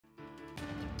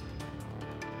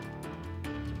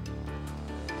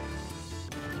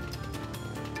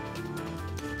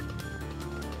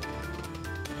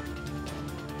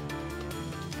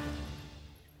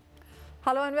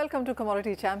Hello and welcome to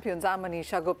Commodity Champions. I'm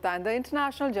Manisha Gupta, and the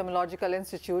International Gemological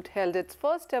Institute held its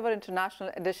first ever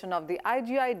international edition of the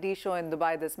IGI show in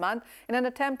Dubai this month in an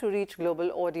attempt to reach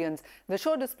global audience. The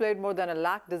show displayed more than 1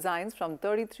 lakh designs from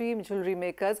 33 jewelry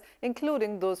makers,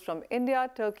 including those from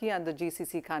India, Turkey and the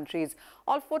GCC countries.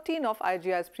 All 14 of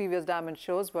IGI's previous diamond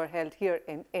shows were held here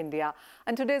in India.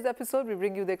 And today's episode, we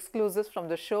bring you the exclusives from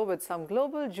the show with some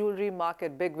global jewelry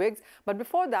market bigwigs. But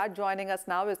before that, joining us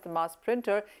now is the mass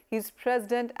printer. He's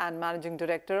President and Managing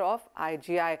Director of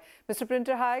IGI. Mr.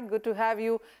 Printer, hi, good to have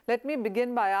you. Let me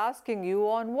begin by asking you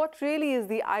on what really is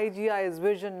the IGI's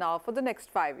vision now for the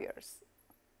next 5 years.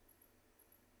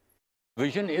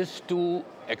 Vision is to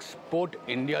export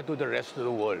India to the rest of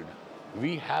the world.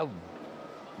 We have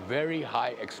very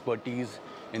high expertise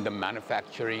in the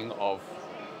manufacturing of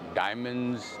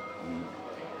diamonds,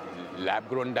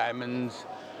 lab-grown diamonds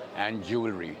and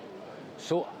jewelry.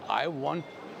 So I'm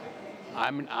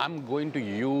going to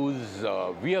use,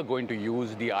 we are going to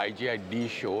use the IGI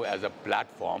show as a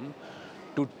platform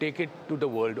to take it to the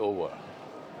world over.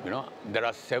 You know, there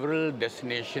are several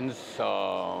destinations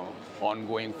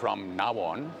ongoing from now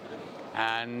on,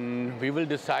 and we will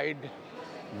decide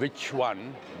which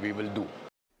one we will do.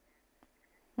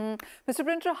 Mr.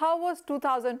 Printer, how was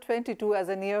 2022 as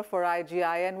a year for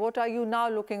IGI, and what are you now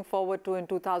looking forward to in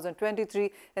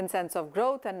 2023 in sense of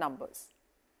growth and numbers?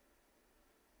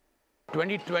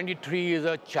 2023 is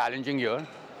a challenging year,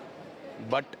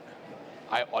 but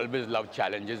I always love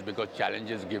challenges because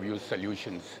challenges give you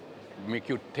solutions, make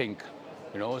you think,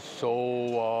 you know.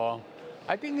 So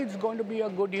I think it's going to be a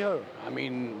good year. I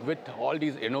mean, with all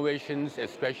these innovations,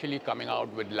 especially coming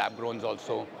out with lab-growns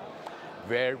also,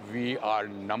 where we are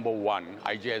 #1,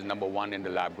 IGI is #1 in the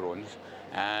lab-growns,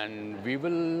 and we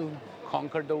will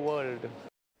conquer the world.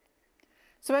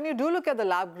 So when you do look at the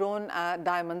lab-grown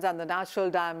diamonds and the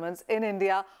natural diamonds in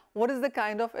India, what is the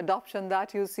kind of adoption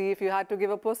that you see? If you had to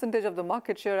give a percentage of the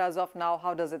market share as of now,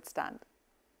 how does it stand?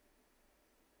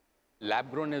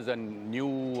 Lab-grown is a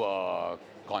new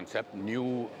concept,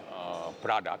 new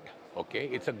product, okay?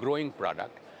 It's a growing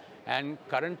product, and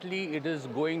currently it is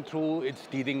going through its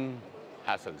teething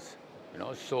hassles, you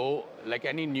know. So like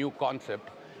any new concept,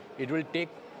 it will take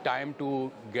time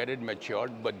to get it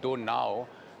matured, but though now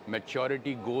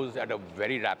maturity goes at a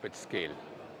very rapid scale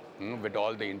with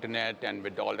all the internet and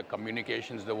with all the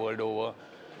communications the world over.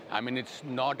 I mean, it's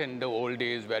not in the old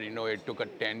days where, you know, it took a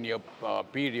 10-year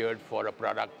period for a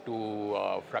product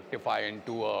to fructify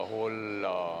into a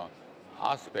whole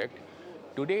aspect.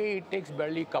 Today, it takes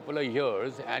barely a couple of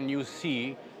years and you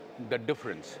see the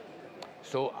difference.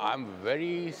 So I'm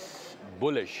very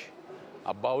bullish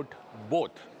about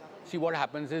both. See, what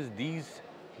happens is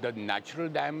the natural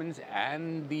diamonds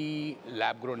and the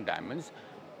lab-grown diamonds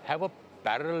have a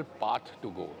parallel path to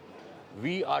go.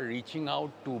 We are reaching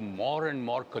out to more and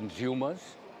more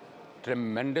consumers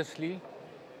tremendously,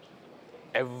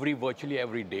 virtually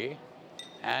every day.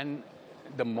 And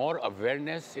the more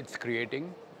awareness it's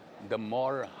creating, the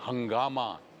more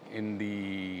hangama in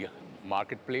the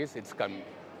marketplace it's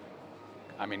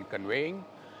conveying,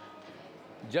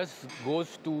 just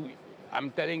goes to, I'm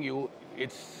telling you,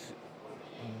 it's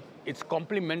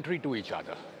complementary to each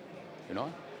other, you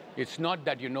know. It's not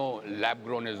that, you know,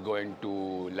 lab-grown is going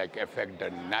to like affect the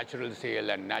natural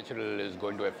sale and natural is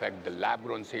going to affect the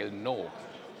lab-grown sale. No,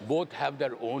 both have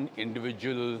their own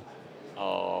individual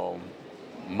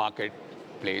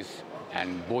marketplace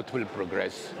and both will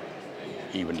progress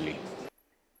evenly.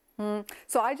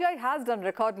 So IGI has done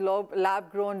record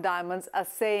lab-grown diamonds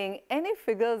assaying. Any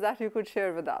figures that you could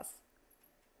share with us?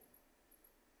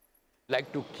 I'd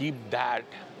like to keep that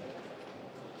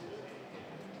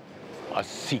a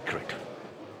secret.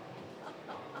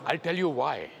 I'll tell you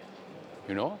why.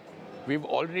 You know, we've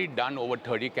already done over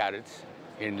 30 carats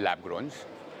in lab-growns.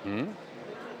 In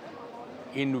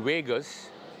Vegas,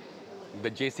 the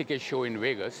JCK show in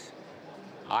Vegas,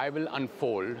 I will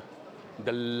unfold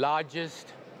the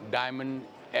largest diamond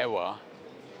ever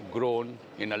grown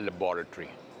in a laboratory.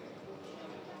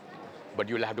 But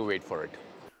you'll have to wait for it.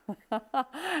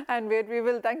 And wait, we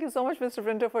will. Thank you so much, Mr.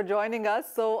 Printer, for joining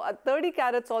us. So 30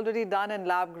 carats already done in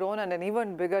lab grown and an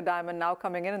even bigger diamond now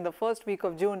coming in the first week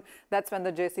of June. That's when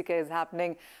the JCK is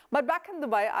happening. But back in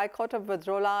Dubai, I caught up with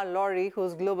Roland Laurie,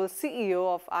 who's global CEO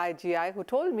of IGI, who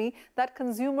told me that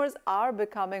consumers are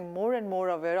becoming more and more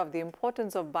aware of the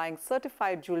importance of buying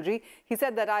certified jewelry. He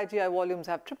said that IGI volumes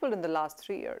have tripled in the last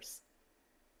 3 years.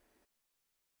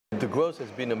 The growth has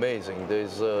been amazing.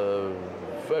 There's a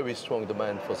very strong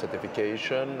demand for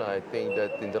certification. I think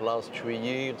that in the last 3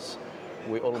 years,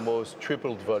 we almost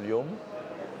tripled volume.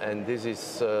 And this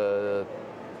is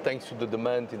thanks to the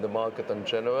demand in the market in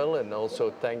general, and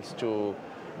also thanks to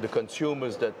the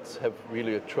consumers that have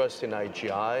really a trust in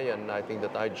IGI. And I think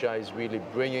that IGI is really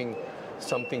bringing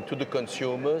something to the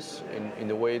consumers in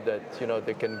a way that, you know,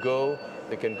 they can go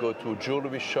to a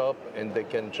jewelry shop and they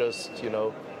can just, you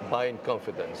know, buy in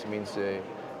confidence. It means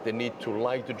they need to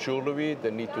like the jewelry,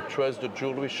 they need to trust the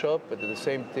jewelry shop, but at the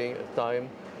same time,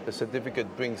 the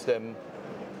certificate brings them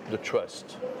the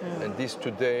trust. And this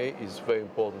today is very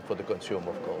important for the consumer,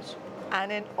 of course.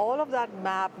 And in all of that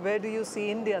map, where do you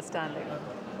see India standing?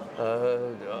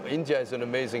 India is an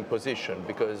amazing position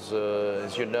because,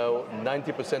 as you know,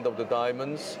 90% of the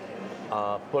diamonds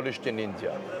are polished in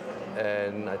India.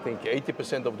 And I think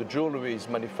 80% of the jewelry is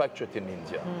manufactured in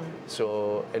India.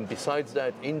 So, and besides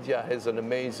that, India has an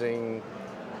amazing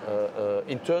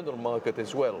internal market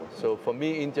as well. So for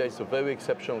me, India is a very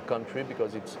exceptional country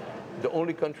because it's the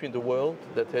only country in the world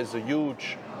that has a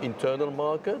huge internal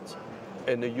market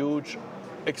and a huge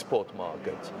export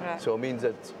market. Right. So it means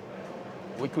that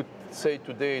we could say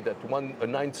today that a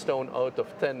 9 stone out of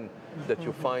 10 that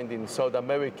you find in South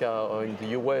America or in the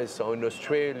US or in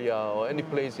Australia or any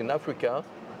place in Africa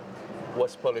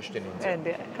was polished in India.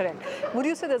 India, correct. Would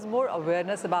you say there's more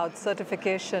awareness about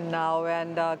certification now,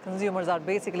 and consumers are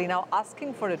basically now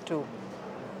asking for it too?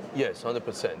 Yes,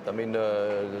 100%. I mean,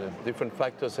 different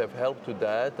factors have helped to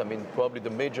that. I mean, probably the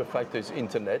major factor is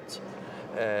internet.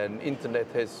 And internet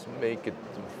has made it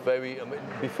very, I mean,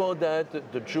 before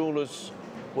that, the jewelers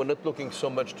were not looking so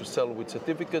much to sell with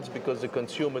certificates because the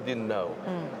consumer didn't know.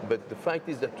 But the fact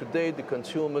is that today the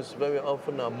consumers very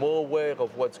often are more aware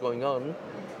of what's going on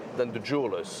than the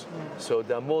jewelers. So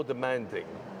they're more demanding.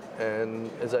 And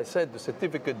as I said, the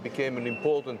certificate became an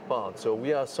important part. So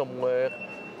we are somewhere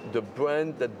the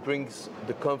brand that brings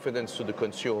the confidence to the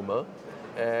consumer.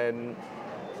 And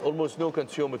almost no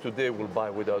consumer today will buy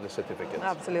without a certificate.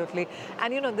 Absolutely.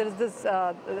 And you know, there is this,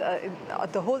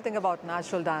 the whole thing about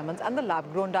natural diamonds and the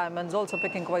lab-grown diamonds also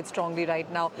picking quite strongly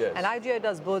right now. Yes. And IGI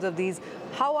does both of these.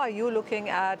 How are you looking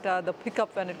at the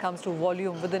pickup when it comes to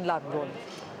volume within lab-grown?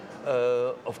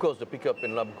 Of course, the pickup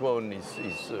in lab-grown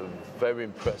is very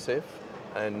impressive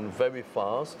and very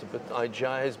fast, but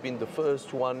IGI has been the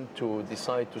first one to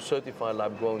decide to certify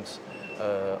lab-growns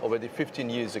already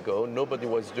 15 years ago. Nobody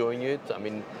was doing it. I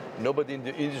mean, nobody in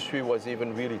the industry was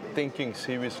even really thinking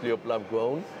seriously of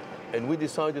lab-grown. And we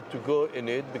decided to go in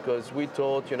it because we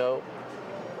thought, you know,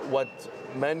 what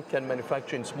man can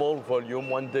manufacture in small volume,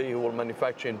 one day he will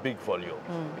manufacture in big volume.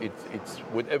 It's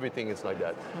with everything, it's like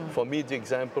that. For me, the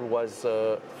example was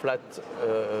flat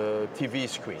TV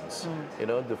screens. You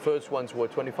know, the first ones were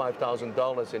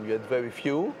 $25,000 and you had very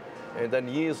few. And then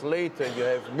years later, you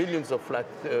have millions of flat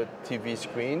TV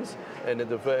screens and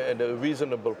at a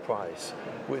reasonable price.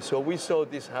 So we saw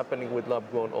this happening with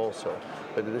lab-grown also.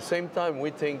 But at the same time, we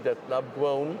think that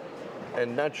lab-grown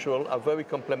and natural are very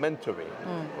complementary.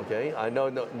 Okay, I know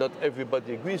not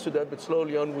everybody agrees to that, but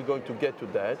slowly on we're going to get to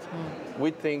that.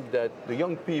 We think that the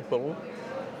young people,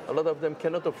 a lot of them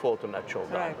cannot afford a natural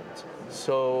diamond.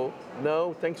 So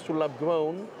now, thanks to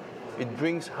lab-grown, it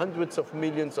brings hundreds of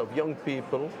millions of young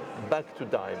people back to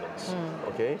diamonds.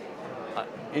 Okay,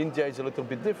 India is a little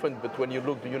bit different, but when you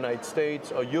look at the United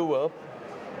States or Europe,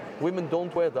 women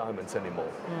don't wear diamonds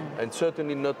anymore, and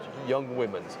certainly not young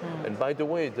women. And by the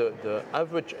way, the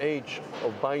average age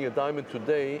of buying a diamond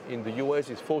today in the US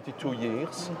is 42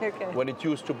 years, when it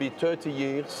used to be 30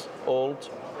 years old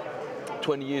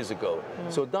 20 years ago.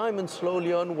 So diamonds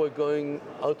slowly on were going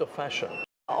out of fashion.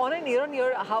 On an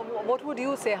year-on-year, what would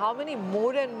you say? How many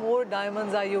more and more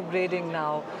diamonds are you grading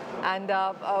now? And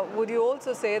would you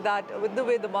also say that with the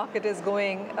way the market is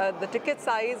going, the ticket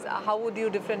size, how would you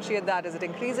differentiate that? Is it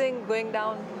increasing, going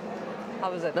down?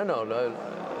 How is it? No.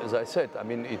 As I said, I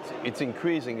mean, it's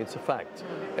increasing, it's a fact.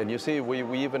 And you see,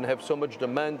 we even have so much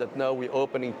demand that now we're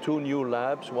opening 2 new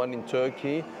labs, one in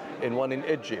Turkey and one in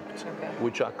Egypt,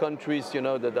 which are countries, you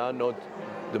know, that are not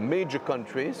the major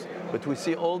countries, but we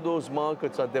see all those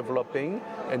markets are developing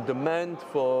and demand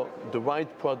for the right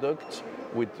product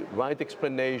with right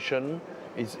explanation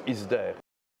is there.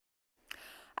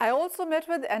 I also met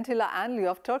with Entila Anli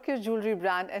of Turkish jewelry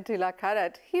brand Entila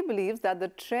Karat. He believes that the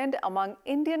trend among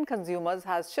Indian consumers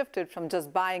has shifted from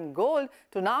just buying gold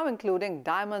to now including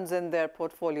diamonds in their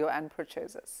portfolio and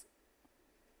purchases.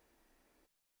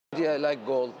 I like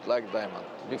gold, like diamond.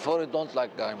 Before I don't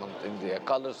like diamond in the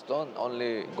color stone,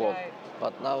 only gold. Right.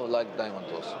 But now I like diamond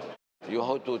also. You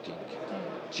have to think.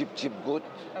 Cheap good,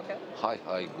 high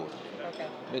good.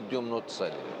 Medium not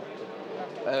sell.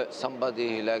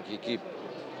 Somebody like he keep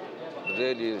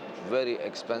really very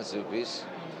expensive piece,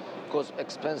 because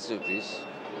expensive piece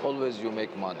always you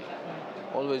make money.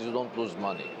 Always you don't lose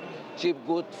money. Cheap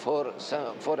good for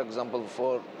example,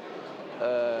 for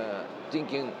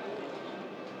thinking,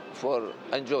 for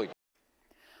enjoy.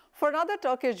 For another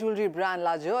Turkish jewelry brand,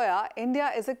 La Joya,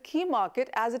 India is a key market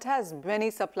as it has many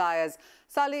suppliers.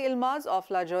 Salih Ilmaz of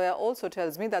La Joya also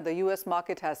tells me that the US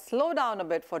market has slowed down a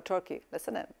bit for Turkey.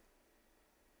 Listen in.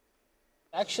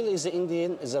 Actually, the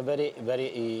Indian is a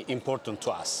very important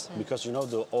to us because, you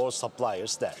know, all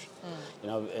suppliers there. You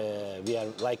know, we are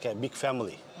like a big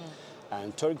family.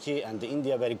 And Turkey and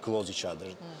India are very close each other.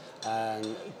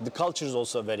 And the culture is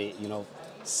also very, you know,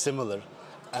 similar.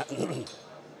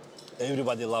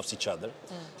 Everybody loves each other.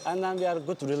 And then we have a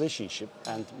good relationship.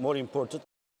 And more important,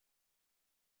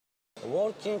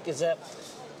 working is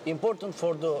important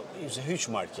for it's a huge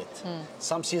market.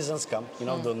 Some seasons come, you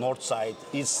know, the north side,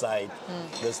 east side,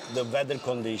 the weather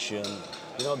condition,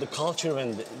 you know, the culture,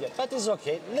 but it's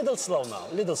okay. Little slow now,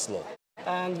 little slow.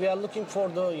 And we are looking for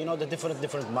the, you know, the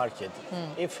different market.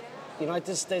 If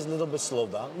United States a little bit slow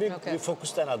down, we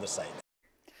focus on the other side.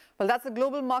 Well, that's the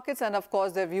global markets and, of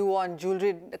course, their view on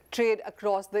jewelry trade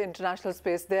across the international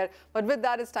space there. But with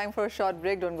that, it's time for a short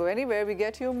break. Don't go anywhere. We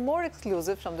get you more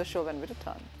exclusive from the show when we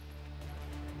return.